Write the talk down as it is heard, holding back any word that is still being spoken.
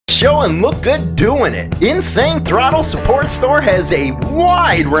show and look good doing it. Insane Throttle Support Store has a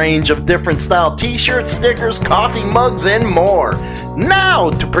wide range of different style t-shirts, stickers, coffee mugs, and more.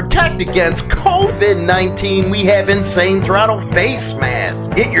 Now, to protect against COVID-19, we have Insane Throttle face masks.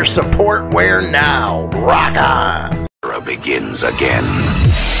 Get your support wear now. Rock on! Era begins again.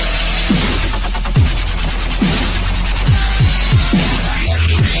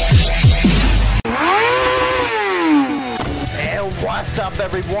 What's up,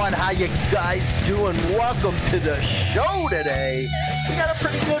 everyone? How you guys doing? Welcome to the show today. We got a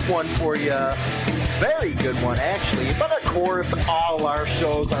pretty good one for you. Very good one, actually. But of course, all our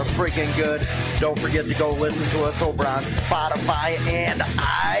shows are freaking good. Don't forget to go listen to us over on Spotify and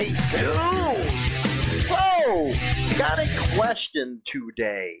iTunes. So, got a question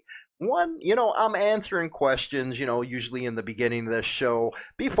today. One, I'm answering questions, usually in the beginning of the show.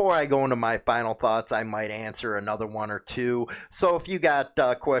 Before I go into my final thoughts, I might answer another one or two. So if you got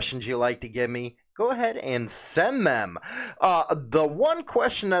questions you like to give me, go ahead and send them. The one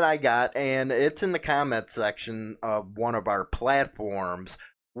question that I got, and it's in the comment section of one of our platforms,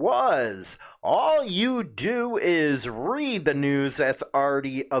 was all you do is read the news that's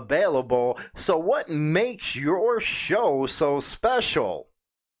already available. So what makes your show so special?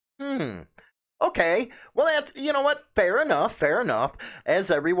 Okay. Well, that's, you know what? Fair enough. As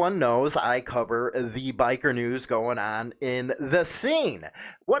everyone knows, I cover the biker news going on in the scene.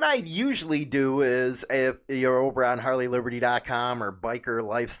 What I usually do is, if you're over on HarleyLiberty.com or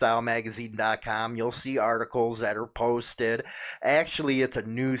BikerLifestyleMagazine.com, you'll see articles that are posted. Actually, it's a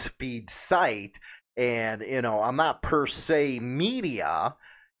news feed site, and, I'm not per se media.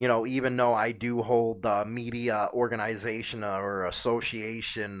 Even though I do hold media organization or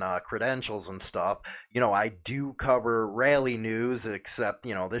association credentials and stuff, I do cover rally news, except,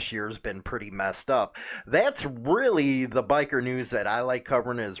 this year's been pretty messed up. That's really the biker news that I like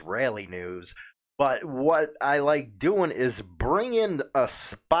covering is rally news. But what I like doing is bringing a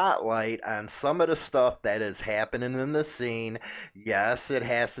spotlight on some of the stuff that is happening in the scene. Yes, it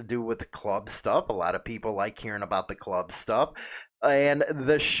has to do with the club stuff. A lot of people like hearing about the club stuff. And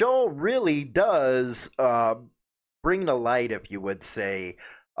the show really does bring to light, if you would say,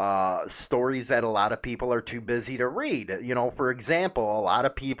 stories that a lot of people are too busy to read. For example, a lot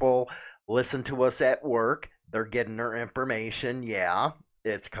of people listen to us at work. They're getting their information. Yeah,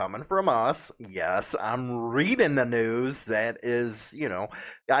 it's coming from us. Yes, I'm reading the news. That is,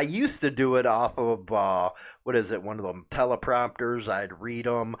 I used to do it off of, one of them teleprompters. I'd read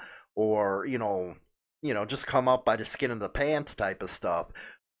them, or, just come up by the skin of the pants type of stuff.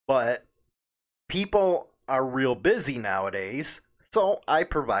 But people are real busy nowadays, so I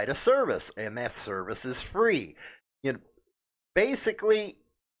provide a service, and that service is free. Basically,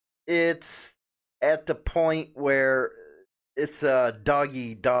 it's at the point where it's a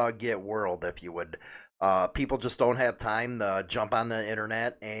dog-eat-dog-get world, if you would. People just don't have time to jump on the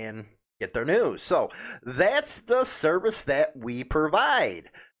internet and get their news. So that's the service that we provide.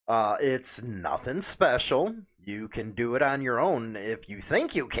 It's nothing special. You can do it on your own if you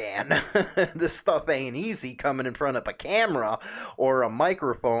think you can. This stuff ain't easy coming in front of a camera or a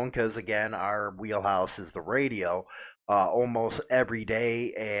microphone, because, again, our wheelhouse is the radio almost every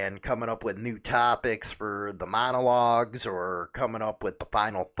day, and coming up with new topics for the monologues or coming up with the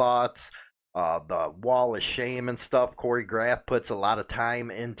final thoughts. The wall of shame and stuff. Corey Graff puts a lot of time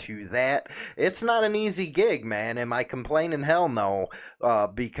into that. It's not an easy gig, man. Am I complaining? Hell no.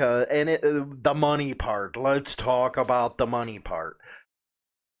 Because the money part. Let's talk about the money part.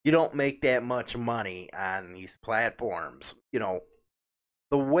 You don't make that much money on these platforms.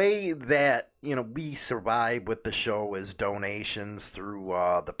 The way that we survive with the show is donations through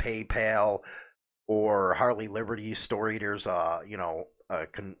the PayPal or Harley Liberty story. There's a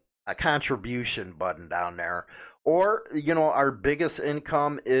contribution button down there, or our biggest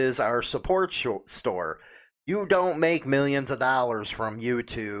income is our support store. You don't make millions of dollars from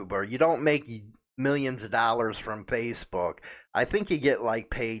YouTube, or you don't make millions of dollars from Facebook. I think you get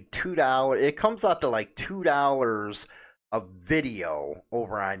paid $2. It comes out to $2 a video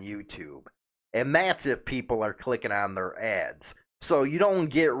over on YouTube, and that's if people are clicking on their ads. So you don't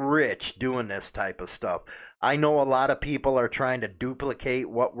get rich doing this type of stuff. I know a lot of people are trying to duplicate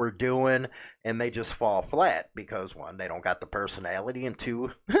what we're doing, and they just fall flat because, one, they don't got the personality, and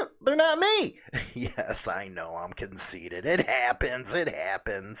two, they're not me. Yes, I know, I'm conceited. It happens.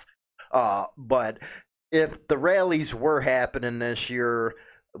 But if the rallies were happening this year,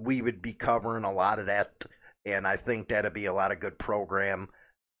 we would be covering a lot of that, and I think that'd be a lot of good program.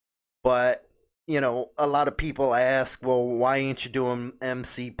 But a lot of people ask, well, why ain't you doing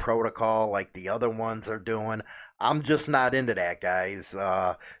MC protocol like the other ones are doing? I'm just not into that, guys.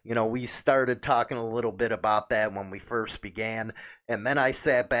 We started talking a little bit about that when we first began, and then I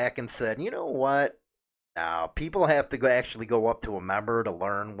sat back and said, you know what? Now, people have to actually go up to a member to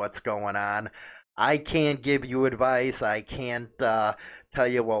learn what's going on. I can't give you advice. I can't tell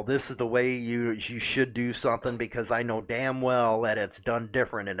you, well, this is the way you should do something because I know damn well that it's done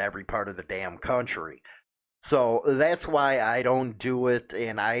different in every part of the damn country. So that's why I don't do it,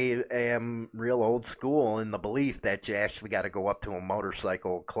 and I am real old school in the belief that you actually got to go up to a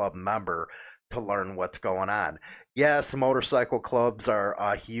motorcycle club member to learn what's going on. Yes, motorcycle clubs are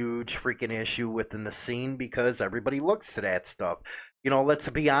a huge freaking issue within the scene because everybody looks to that stuff. Let's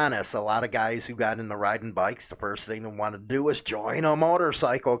be honest, a lot of guys who got into riding bikes, the first thing they want to do is join a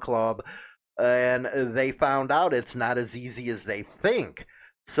motorcycle club, and they found out it's not as easy as they think.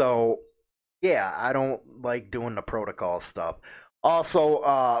 So yeah, I don't like doing the protocol stuff.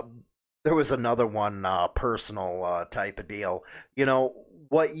 Also, there was another one, personal type of deal.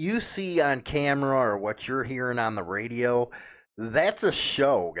 What you see on camera or what you're hearing on the radio, that's a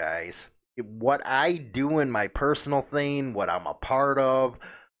show, guys. What I do in my personal thing, what I'm a part of,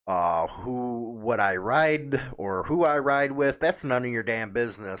 what I ride or who I ride with, that's none of your damn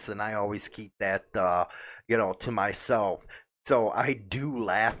business. And I always keep that, to myself. So I do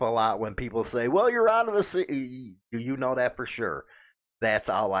laugh a lot when people say, "Well, you're out of the city." Do you know that for sure? That's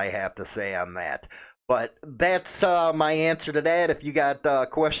all I have to say on that. But that's my answer to that. If you got a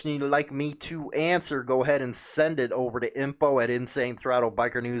question you'd like me to answer, go ahead and send it over to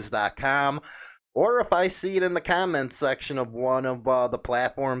info@insanethrottlebikernews.com. Or if I see it in the comments section of one of the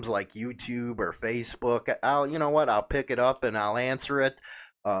platforms like YouTube or Facebook, I'll pick it up and I'll answer it.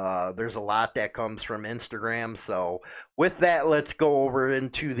 There's a lot that comes from Instagram. So with that, let's go over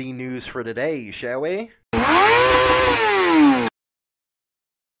into the news for today, shall we?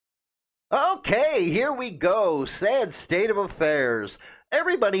 Okay, here we go. Sad state of affairs.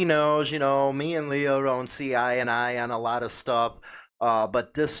 Everybody knows, me and Leo don't see eye and eye on a lot of stuff.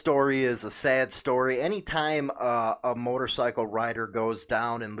 But this story is a sad story. Anytime a motorcycle rider goes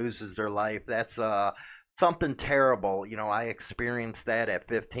down and loses their life, that's something terrible. I experienced that at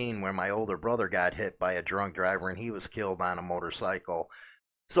 15 where my older brother got hit by a drunk driver and he was killed on a motorcycle.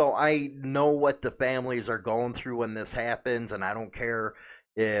 So I know what the families are going through when this happens, and I don't care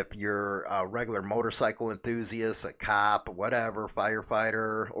if you're a regular motorcycle enthusiast, a cop, whatever,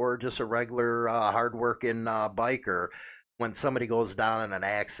 firefighter, or just a regular hardworking biker. When somebody goes down in an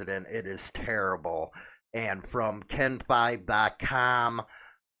accident, it is terrible. And from Ken5.com,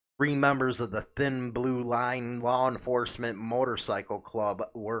 3 members of the Thin Blue Line Law Enforcement Motorcycle Club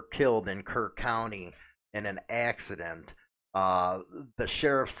were killed in Kirk County in an accident. The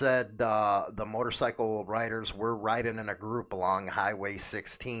sheriff said the motorcycle riders were riding in a group along Highway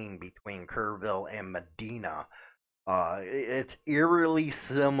 16 between Kerrville and Medina. It's eerily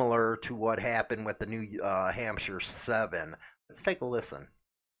similar to what happened with the New Hampshire 7. Let's take a listen.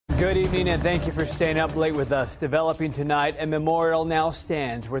 Good evening and thank you for staying up late with us. Developing tonight, a memorial now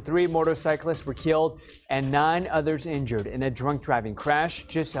stands where 3 motorcyclists were killed and 9 others injured in a drunk driving crash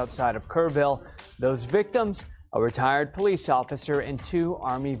just outside of Kerrville. Those victims, a retired police officer and 2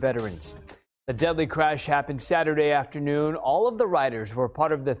 Army veterans. The deadly crash happened Saturday afternoon. All of the riders were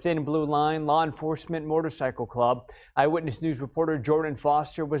part of the Thin Blue Line Law Enforcement Motorcycle Club. Eyewitness News reporter Jordan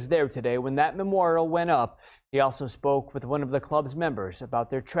Foster was there today when that memorial went up. He also spoke with one of the club's members about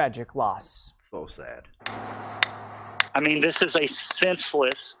their tragic loss. So sad. I mean, this is a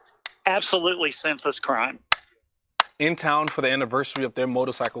senseless, absolutely senseless crime. In town for the anniversary of their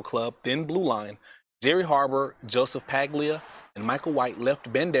motorcycle club, Thin Blue Line, Jerry Harbour, Joseph Paglia, and Michael White left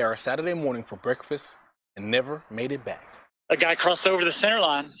Bandera Saturday morning for breakfast and never made it back. A guy crossed over the center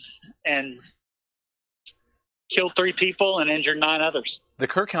line and killed 3 people and injured 9 others. The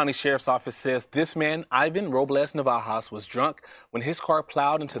Kirk County Sheriff's Office says this man, Ivan Robles Navajas, was drunk when his car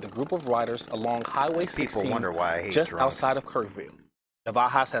plowed into the group of riders along Highway 16 People wonder why I hate just drunks. outside of Kerrville.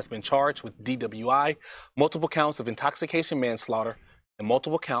 Navajas has been charged with DWI, multiple counts of intoxication manslaughter, and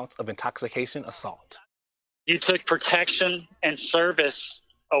multiple counts of intoxication assault. You took protection and service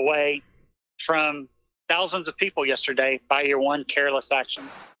away from thousands of people yesterday by your one careless action.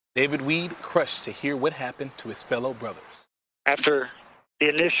 David Weed crushed to hear what happened to his fellow brothers. After the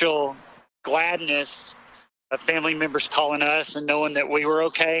initial gladness of family members calling us and knowing that we were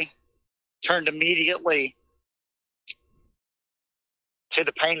okay, turned immediately to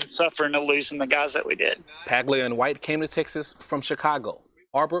the pain and suffering of losing the guys that we did. Paglia and White came to Texas from Chicago.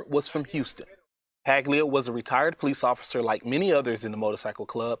 Harbour was from Houston. Paglia was a retired police officer like many others in the motorcycle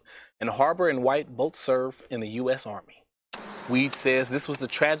club, and Harbor and White both served in the U.S. Army. Weed says this was a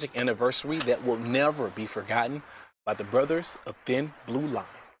tragic anniversary that will never be forgotten by the brothers of Thin Blue Line.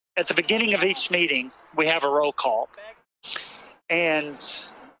 At the beginning of each meeting, we have a roll call. And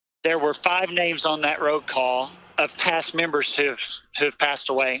there were 5 names on that roll call of past members who've passed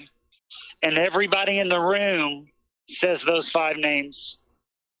away. And everybody in the room says those 5 names.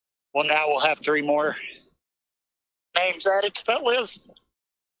 Well, now we'll have 3 more names added to that list.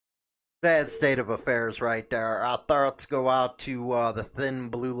 Sad state of affairs right there. Our thoughts go out to the Thin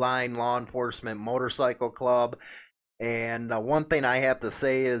Blue Line Law Enforcement Motorcycle Club. And one thing I have to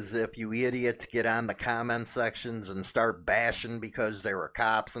say is if you idiots get on the comment sections and start bashing because they were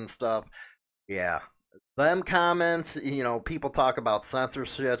cops and stuff, yeah, them comments, people talk about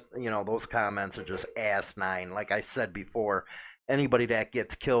censorship, those comments are just asinine. Like I said before, anybody that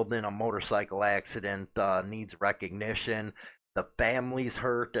gets killed in a motorcycle accident needs recognition. The family's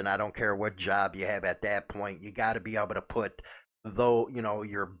hurt, and I don't care what job you have at that point. You got to be able to put,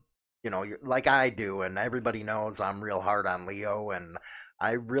 you're like I do, and everybody knows I'm real hard on Leo, and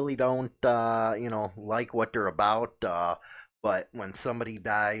I really don't, like what they're about. But when somebody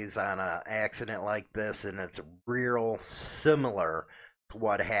dies on an accident like this, and it's real similar to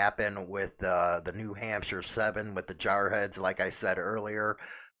what happened with the New Hampshire 7 with the Jarheads, like I said earlier,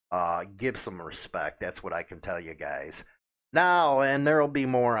 give some respect. That's what I can tell you guys. Now, and there'll be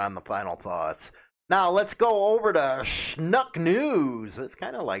more on the final thoughts. Now, let's go over to Schnuck News. It's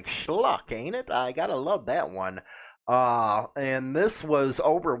kind of like schluck, ain't it? I gotta love that one. And this was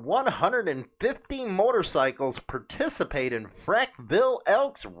over 150 motorcycles participate in Frackville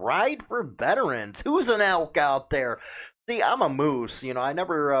Elks Ride for Veterans. Who's an elk out there? See, I'm a moose. I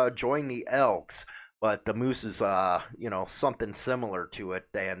never joined the Elks, but the moose is, something similar to it.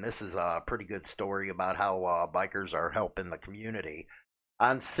 And this is a pretty good story about how bikers are helping the community.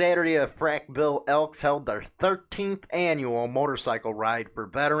 On Saturday, the Frackville Elks held their 13th annual motorcycle ride for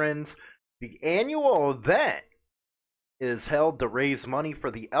veterans. The annual event is held to raise money for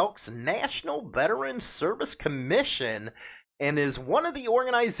the Elks National Veterans Service Commission and is one of the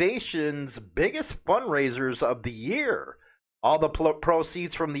organization's biggest fundraisers of the year. All the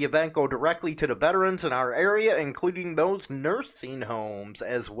proceeds from the event go directly to the veterans in our area, including those nursing homes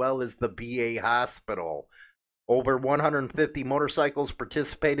as well as the VA hospital. Over 150 motorcycles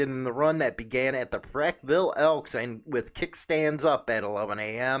participated in the run that began at the Frackville Elks and with kickstands up at 11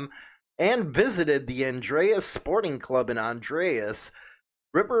 a.m. and visited the Andreas Sporting Club in Andreas,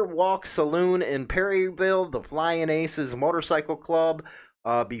 Riverwalk Saloon in Perryville, the Flying Aces Motorcycle Club,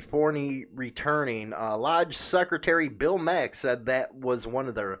 before returning. Lodge Secretary Bill Mack said that was one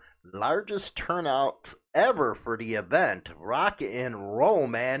of the largest turnouts ever for the event. Rock and roll,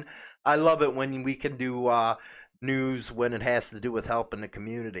 man. I love it when we can do news when it has to do with helping the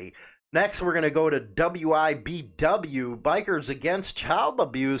community. Next, we're going to go to WIBW. Bikers Against Child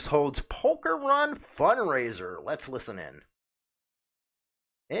Abuse holds Poker Run fundraiser. Let's listen in.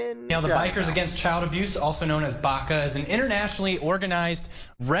 The Bikers Against Child Abuse, also known as BACA, is an internationally organized,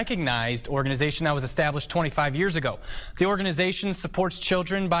 recognized organization that was established 25 years ago. The organization supports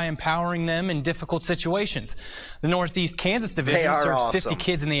children by empowering them in difficult situations. The Northeast Kansas Division serves 50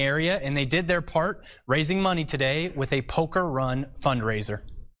 kids in the area, and they did their part raising money today with a Poker Run fundraiser.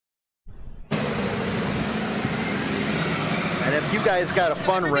 And if you guys got a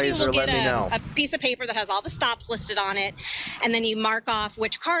fundraiser, let me know. A piece of paper that has all the stops listed on it, and then you mark off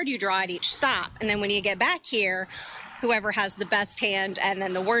which card you draw at each stop. And then when you get back here, whoever has the best hand and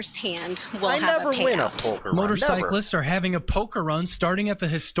then the worst hand will have a payout. Win a poker run. Motorcyclists are having a poker run starting at the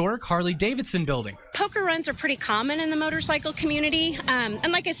historic Harley-Davidson building. Poker runs are pretty common in the motorcycle community.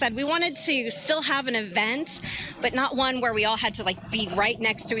 And like I said, we wanted to still have an event, but not one where we all had to be right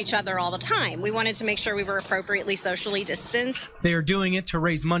next to each other all the time. We wanted to make sure we were appropriately socially distanced. They are doing it to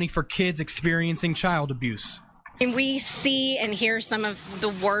raise money for kids experiencing child abuse. And we see and hear some of the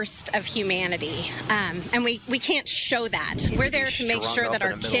worst of humanity, and we can't show that. We're there to make sure that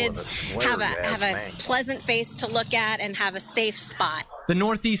our kids have a pleasant face to look at and have a safe spot. The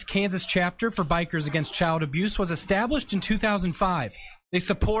Northeast Kansas chapter for Bikers Against Child Abuse was established in 2005. They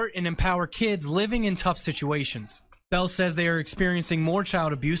support and empower kids living in tough situations. Bell says they are experiencing more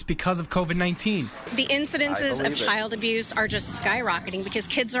child abuse because of COVID-19. The incidences of child abuse are just skyrocketing because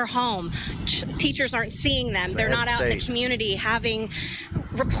kids are home. Teachers aren't seeing them. They're not out in the community having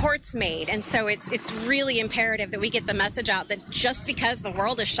reports made. And so it's really imperative that we get the message out that just because the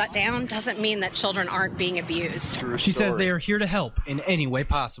world is shut down doesn't mean that children aren't being abused. She says they are here to help in any way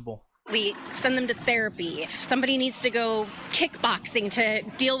possible. We send them to therapy. If somebody needs to go kickboxing to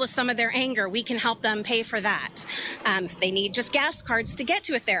deal with some of their anger, we can help them pay for that. If they need just gas cards to get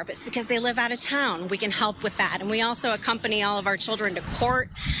to a therapist because they live out of town, we can help with that. And we also accompany all of our children to court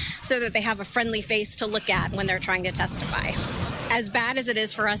so that they have a friendly face to look at when they're trying to testify. As bad as it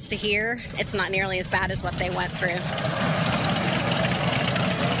is for us to hear, it's not nearly as bad as what they went through.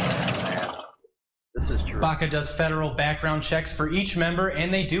 This is true. BACA does federal background checks for each member,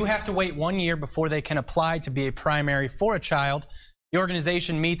 and they do have to wait 1 year before they can apply to be a primary for a child. The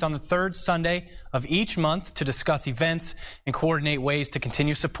organization meets on the third Sunday of each month to discuss events and coordinate ways to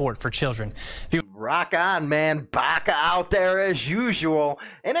continue support for children. Rock on, man. BACA out there as usual.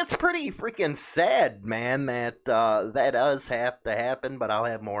 And it's pretty freaking sad, man, that that does have to happen, but I'll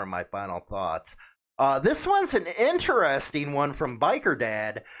have more in my final thoughts. This one's an interesting one from Biker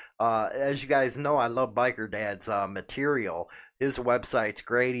Dad. As you guys know, I love Biker Dad's material. His website's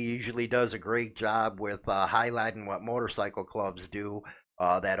great. He usually does a great job with highlighting what motorcycle clubs do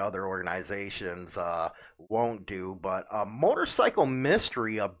that other organizations won't do. But a motorcycle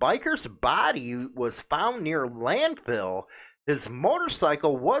mystery, a biker's body was found near landfill. His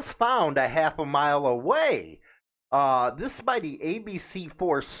motorcycle was found a half a mile away. This is by the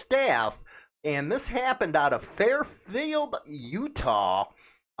ABC4 staff. And this happened out of Fairfield, Utah.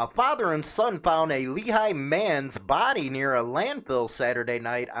 A father and son found a Lehigh man's body near a landfill Saturday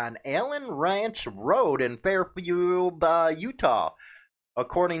night on Allen Ranch Road in Fairfield, Utah.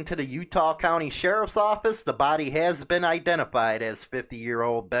 According to the Utah County Sheriff's Office, the body has been identified as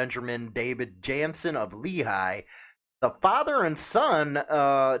 50-year-old Benjamin David Jansen of Lehigh. The father and son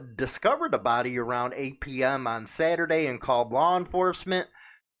discovered the body around 8 p.m. on Saturday and called law enforcement.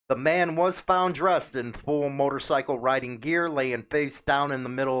 The man was found dressed in full motorcycle riding gear, laying face down in the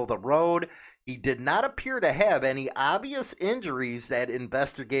middle of the road. He did not appear to have any obvious injuries that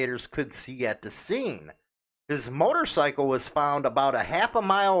investigators could see at the scene. His motorcycle was found about a half a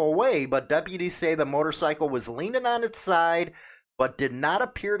mile away, but deputies say the motorcycle was leaning on its side, but did not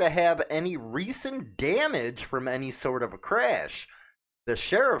appear to have any recent damage from any sort of a crash. The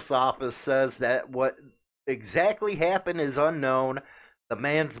sheriff's office says that what exactly happened is unknown. The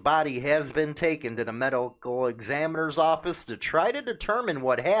man's body has been taken to the medical examiner's office to try to determine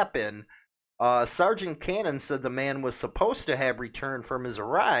what happened. Sergeant Cannon said the man was supposed to have returned from his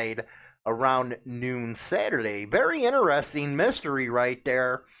ride around noon Saturday. Very interesting mystery right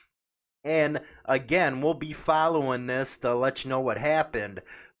there. And again, we'll be following this to let you know what happened.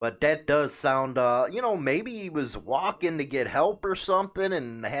 But that does sound, maybe he was walking to get help or something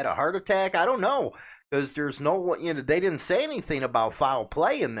and had a heart attack. I don't know. Because there's no, they didn't say anything about foul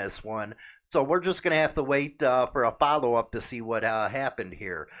play in this one. So we're just going to have to wait for a follow-up to see what happened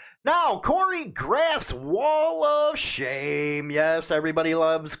here. Now, Corey Graff's Wall of Shame. Yes, everybody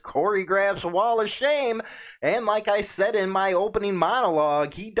loves Corey Graff's Wall of Shame. And like I said in my opening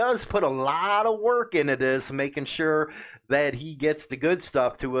monologue, he does put a lot of work into this, making sure that he gets the good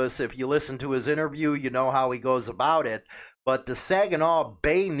stuff to us. If you listen to his interview, you know how he goes about it. But the Saginaw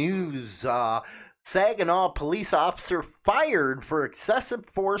Bay News... Saginaw police officer fired for excessive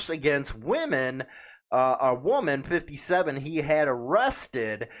force against women. A woman, 57, he had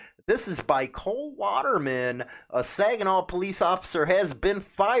arrested. This is by Cole Waterman. A Saginaw police officer has been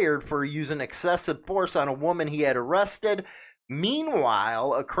fired for using excessive force on a woman he had arrested.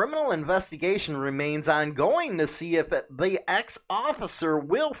 Meanwhile, a criminal investigation remains ongoing to see if the ex-officer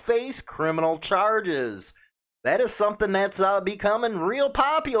will face criminal charges. That is something that's becoming real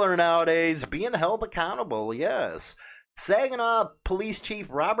popular nowadays, being held accountable, yes. Saginaw Police Chief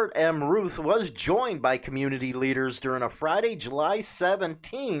Robert M. Ruth was joined by community leaders during a Friday, July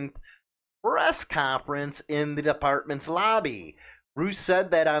 17th press conference in the department's lobby. Ruth said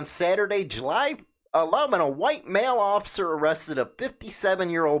that on Saturday, July 11, a white male officer arrested a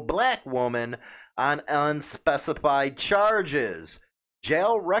 57-year-old black woman on unspecified charges.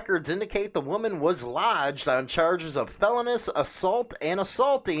 Jail records indicate the woman was lodged on charges of felonious assault and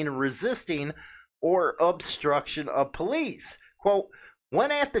assaulting, resisting, or obstruction of police. Quote,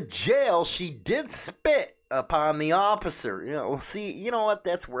 when at the jail, she did spit upon the officer. See, you know what?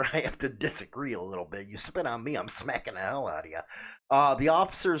 That's where I have to disagree a little bit. You spit on me, I'm smacking the hell out of you. The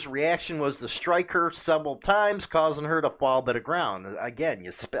officer's reaction was to strike her several times, causing her to fall to the ground. Again,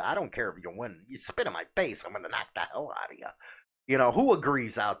 you spit. I don't care if you win. You spit in my face, I'm going to knock the hell out of you. Who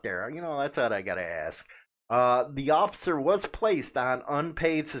agrees out there? That's what I got to ask. The officer was placed on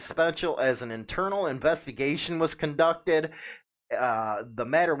unpaid suspension as an internal investigation was conducted. The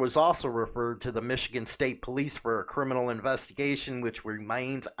matter was also referred to the Michigan State Police for a criminal investigation, which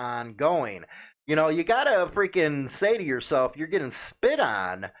remains ongoing. You got to freaking say to yourself, you're getting spit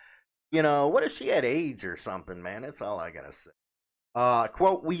on. You know, what if she had AIDS or something, man? That's all I gotta say.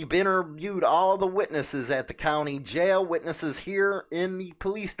 Quote, we've interviewed all the witnesses at the county jail, witnesses here in the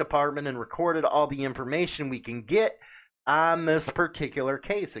police department, and recorded all the information we can get on this particular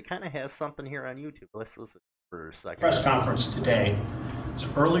case. It kind of has something here on YouTube. Let's listen for a second. Press conference today. So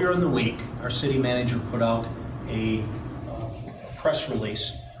earlier in the week, our city manager put out a press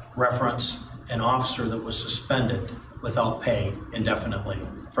release reference an officer that was suspended without pay indefinitely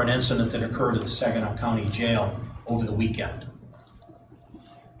for an incident that occurred at the Saginaw County Jail over the weekend.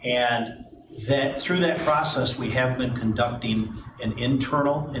 And that through that process, we have been conducting an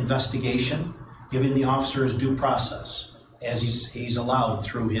internal investigation, giving the officer his due process as he's allowed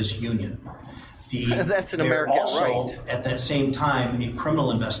through his union. That's an American right. Right. At that same time, a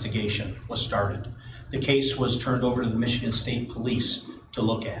criminal investigation was started. The case was turned over to the Michigan State Police to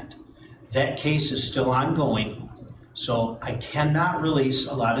look at. That case is still ongoing, so I cannot release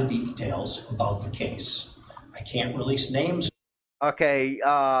a lot of details about the case. I can't release names. Okay,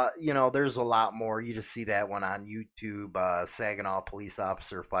 you know, there's a lot more. You just see that one on YouTube. Saginaw police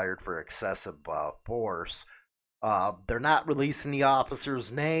officer fired for excessive force. They're not releasing the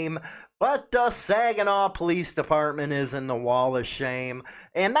officer's name, but the Saginaw Police Department is in the wall of shame.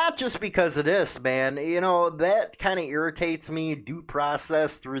 And not just because of this, man. You know, that kind of irritates me. Due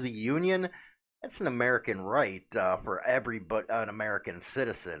process through the union. That's an American right for an American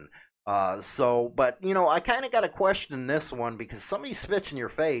citizen. But, you know, I kind of got to question this one because somebody spits in your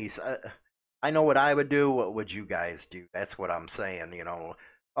face. I know what I would do. What would you guys do? That's what I'm saying, you know,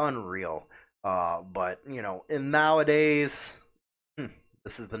 unreal. But, you know, and nowadays,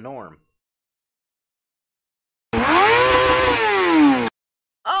 this is the norm.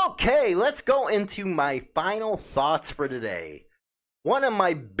 Okay, let's go into my final thoughts for today. One of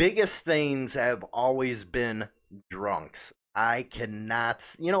my biggest things have always been drunks. I cannot,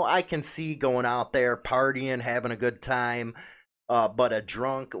 you know, I can see going out there partying, having a good time, but a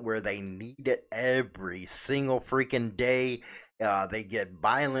drunk where they need it every single freaking day. They get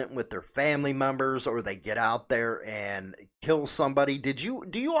violent with their family members, or they get out there and kill somebody.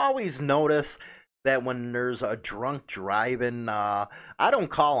 Do you always notice that when there's a drunk driving, I don't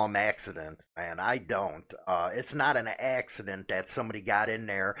call them accidents, man. I don't. It's not an accident that somebody got in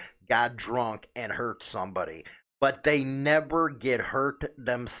there, got drunk, and hurt somebody. But they never get hurt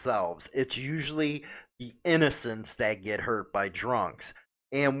themselves. It's usually the innocents that get hurt by drunks.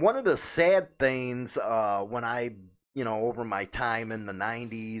 And one of the sad things when I, you know, over my time in the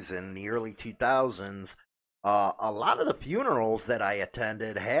 90s and the early 2000s, a lot of the funerals that I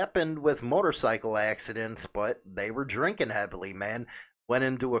attended happened with motorcycle accidents, but they were drinking heavily, man. Went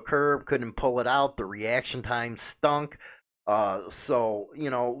into a curb, couldn't pull it out. The reaction time stunk. So,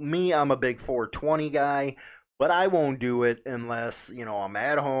 you know, me, I'm a big 420 guy. But I won't do it unless, you know, I'm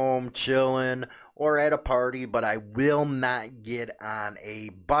at home, chilling, or at a party, but I will not get on a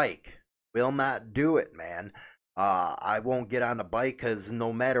bike. Will not do it, man. I won't get on a bike because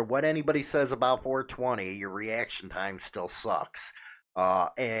no matter what anybody says about 420, your reaction time still sucks.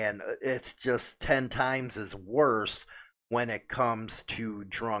 And it's just 10 times as worse when it comes to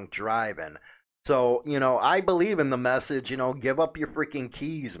drunk driving. So, you know, I believe in the message, you know, give up your freaking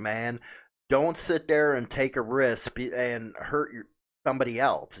keys, man. Don't sit there and take a risk and hurt somebody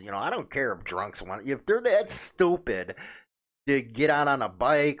else. You know, I don't care if drunks want. If they're that stupid to get out on a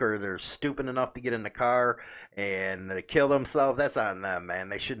bike, or they're stupid enough to get in the car and kill themselves, that's on them, man.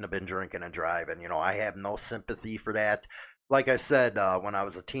 They shouldn't have been drinking and driving. You know, I have no sympathy for that. Like I said, when I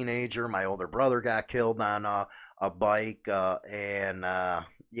was a teenager, my older brother got killed on a bike, yeah,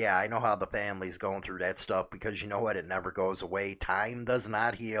 I know how the family's going through that stuff because you know what? It never goes away. Time does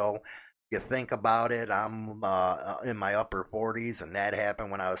not heal. You think about it, I'm in my upper 40s, and that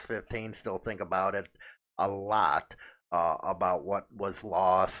happened when I was 15. Still think about it a lot, about what was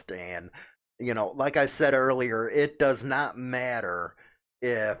lost. And, you know, like I said earlier, it does not matter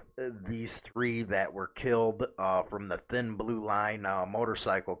if these three that were killed from the Thin Blue Line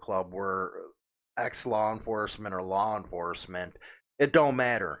motorcycle club were ex-law enforcement or law enforcement. It don't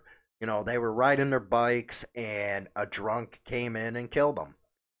matter. You know, they were riding their bikes, and a drunk came in and killed them.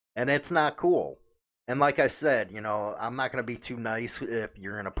 And it's not cool. And like I said, you know, I'm not going to be too nice if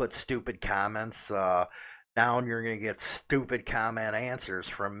you're going to put stupid comments down. You're going to get stupid comment answers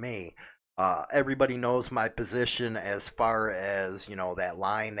from me. Everybody knows my position as far as, you know, that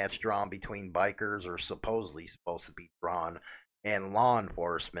line that's drawn between bikers, or supposedly supposed to be drawn, and law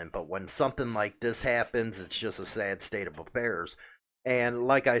enforcement. But when something like this happens, it's just a sad state of affairs. And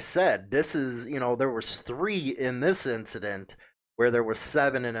like I said, this is, you know, there was 3 in this incident, where there was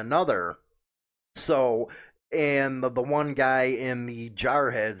 7 in another. So And the one guy in the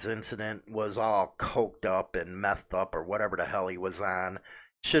Jarheads incident was all coked up and methed up or whatever the hell he was on.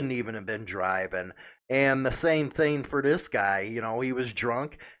 Shouldn't even have been driving. And the same thing for this guy. You know, he was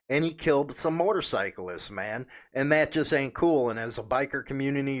drunk and he killed some motorcyclists, man. And that just ain't cool. And as a biker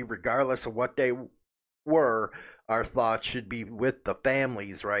community, regardless of what they were, our thoughts should be with the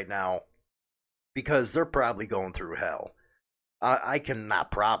families right now because they're probably going through hell. I can not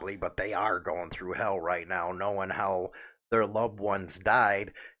probably, but they are going through hell right now, knowing how their loved ones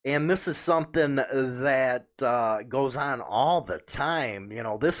died. And this is something that goes on all the time. You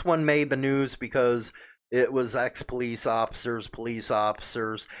know, this one made the news because it was ex-police officers,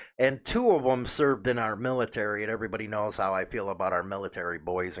 and 2 of them served in our military. And everybody knows how I feel about our military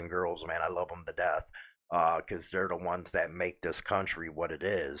boys and girls, man. I love them to death because they're the ones that make this country what it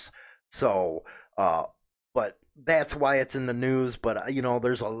is. So, but that's why it's in the news. But, you know,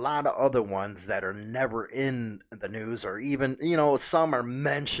 there's a lot of other ones that are never in the news, or even, you know, some are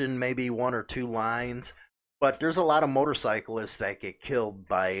mentioned maybe 1 or 2 lines. But there's a lot of motorcyclists that get killed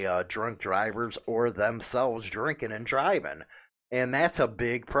by drunk drivers or themselves drinking and driving. And that's a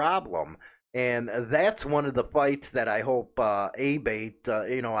big problem. And that's one of the fights that I hope ABATE,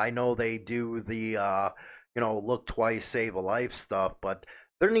 you know, I know they do the, you know, look twice, save a life stuff, but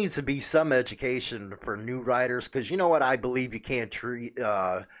there needs to be some education for new riders, because you know what, I believe you can't treat,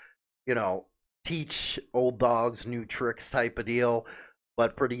 you know, teach old dogs new tricks type of deal.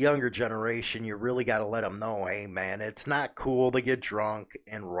 But for the younger generation, you really got to let them know, hey man, it's not cool to get drunk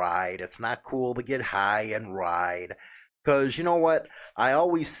and ride. It's not cool to get high and ride. Because you know what, I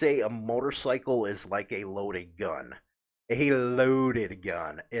always say a motorcycle is like a loaded gun. A loaded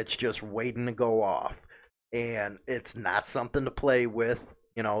gun. It's just waiting to go off. And it's not something to play with.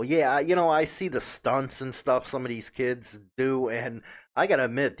 You know, yeah, you know, I see the stunts and stuff some of these kids do, and I gotta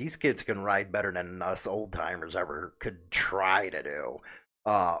admit, these kids can ride better than us old timers ever could try to do.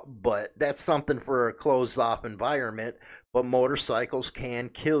 But that's something for a closed off environment. But motorcycles can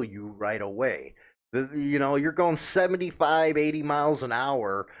kill you right away. You know, you're going 75, 80 miles an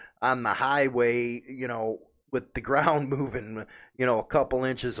hour on the highway, you know, with the ground moving, you know, a couple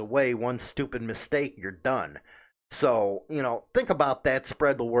inches away. One stupid mistake, you're done. So, you know, think about that.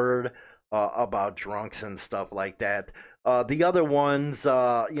 Spread the word about drunks and stuff like that. The other ones,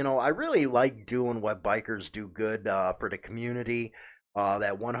 you know, I really like doing what bikers do good for the community.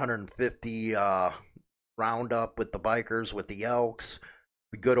 That 150 roundup with the bikers, with the Elks.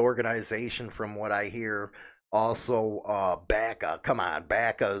 A good organization from what I hear. Also, BACA. Come on,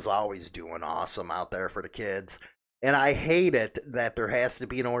 BACA is always doing awesome out there for the kids. And I hate it that there has to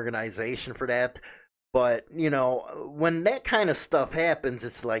be an organization for that. But, you know, when that kind of stuff happens,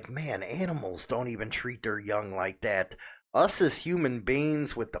 it's like, man, animals don't even treat their young like that. Us as human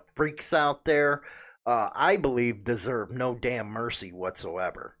beings with the freaks out there, I believe deserve no damn mercy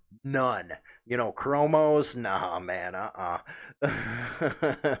whatsoever. None. You know, chromos? Nah, man,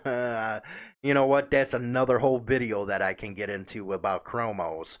 You know what? That's another whole video that I can get into about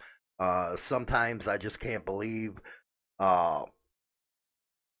chromos. Sometimes I just can't believe...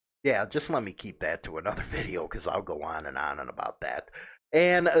 Yeah, just let me keep that to another video because I'll go on and about that.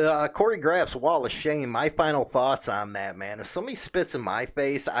 And Corey Graff's Wall of Shame, my final thoughts on that, man. If somebody spits in my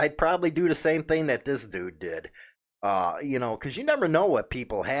face, I'd probably do the same thing that this dude did. You know, because you never know what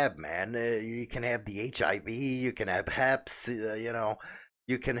people have, man. You can have the HIV, you can have HEPs, you know,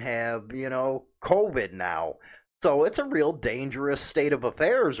 you can have, you know, COVID now. So it's a real dangerous state of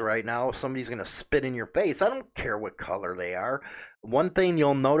affairs right now if somebody's going to spit in your face. I don't care what color they are. One thing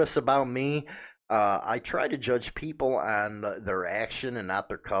you'll notice about me, I try to judge people on their action and not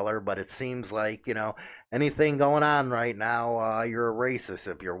their color, but it seems like, you know, anything going on right now, you're a racist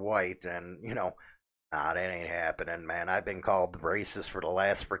if you're white. And, you know, nah, that ain't happening, man. I've been called racist for the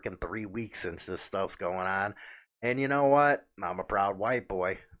last freaking 3 weeks since this stuff's going on. And you know what? I'm a proud white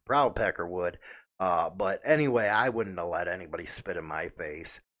boy. Proud Peckerwood. But anyway, I wouldn't have let anybody spit in my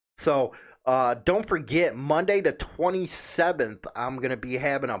face. So don't forget, Monday the 27th, I'm going to be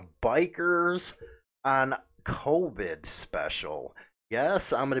having a Bikers on COVID special.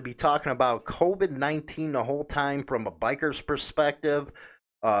 Yes, I'm going to be talking about COVID-19 the whole time from a biker's perspective.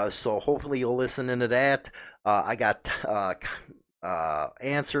 So hopefully you'll listen into that. I got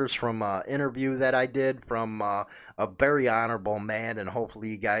answers from an interview that I did from a very honorable man, and hopefully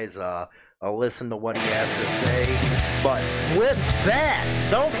you guys I'll listen to what he has to say. But with that,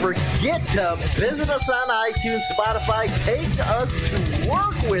 don't forget to visit us on iTunes, Spotify. Take us to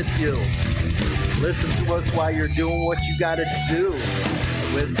work with you. Listen to us while you're doing what you got to do.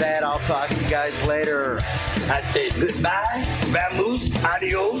 With that, I'll talk to you guys later. I say goodbye, vamoose,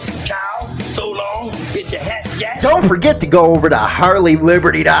 adios, ciao, so long, get your hat jacked. Don't forget to go over to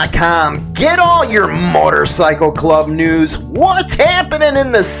HarleyLiberty.com. Get all your motorcycle club news. What's happening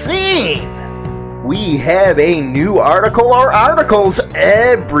in the scene? We have a new article or articles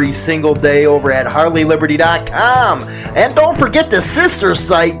every single day over at HarleyLiberty.com. And don't forget the sister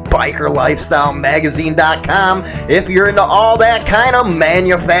site, BikerLifestyleMagazine.com. If you're into all that kind of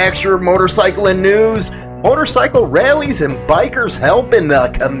manufacturer motorcycle and news, motorcycle rallies and bikers helping the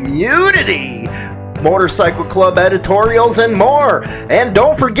community, motorcycle club editorials, and more. And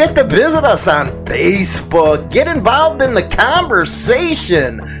don't forget to visit us on Facebook. Get involved in the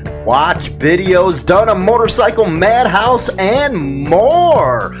conversation. Watch videos done on Motorcycle Madhouse and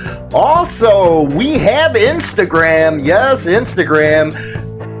more. Also, we have Instagram. Yes, Instagram.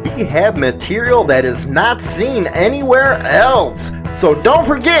 We have material that is not seen anywhere else. So don't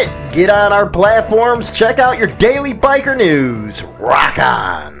forget, get on our platforms, check out your daily biker news. Rock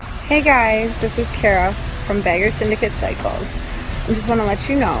on! Hey guys, this is Kara from Bagger Syndicate Cycles. I just want to let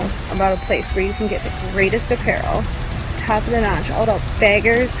you know about a place where you can get the greatest apparel, top of the notch, all about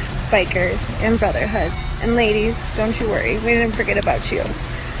baggers, bikers, and brotherhood. And ladies, don't you worry, we didn't forget about you.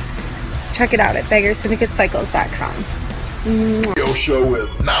 Check it out at BaggerSyndicateCycles.com. Radio show is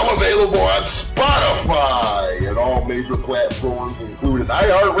now available on Spotify and all major platforms, including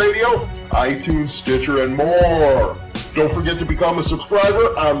iHeartRadio, iTunes, Stitcher, and more. Don't forget to become a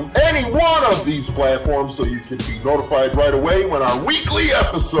subscriber on any one of these platforms so you can be notified right away when our weekly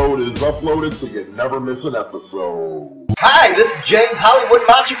episode is uploaded so you never miss an episode. Hi, this is James Hollywood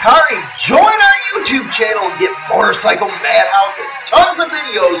Machikari. Join our YouTube channel and get Motorcycle Madhouse and tons of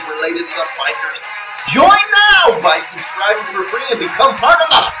videos related to the bikers. Join now by subscribing for free and become part of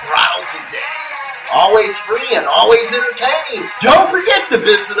the crowd today. Always free and always entertaining. Don't forget to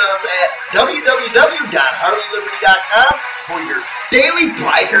visit us at www.HarleyLiberty.com for your daily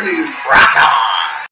biker news. Rock on!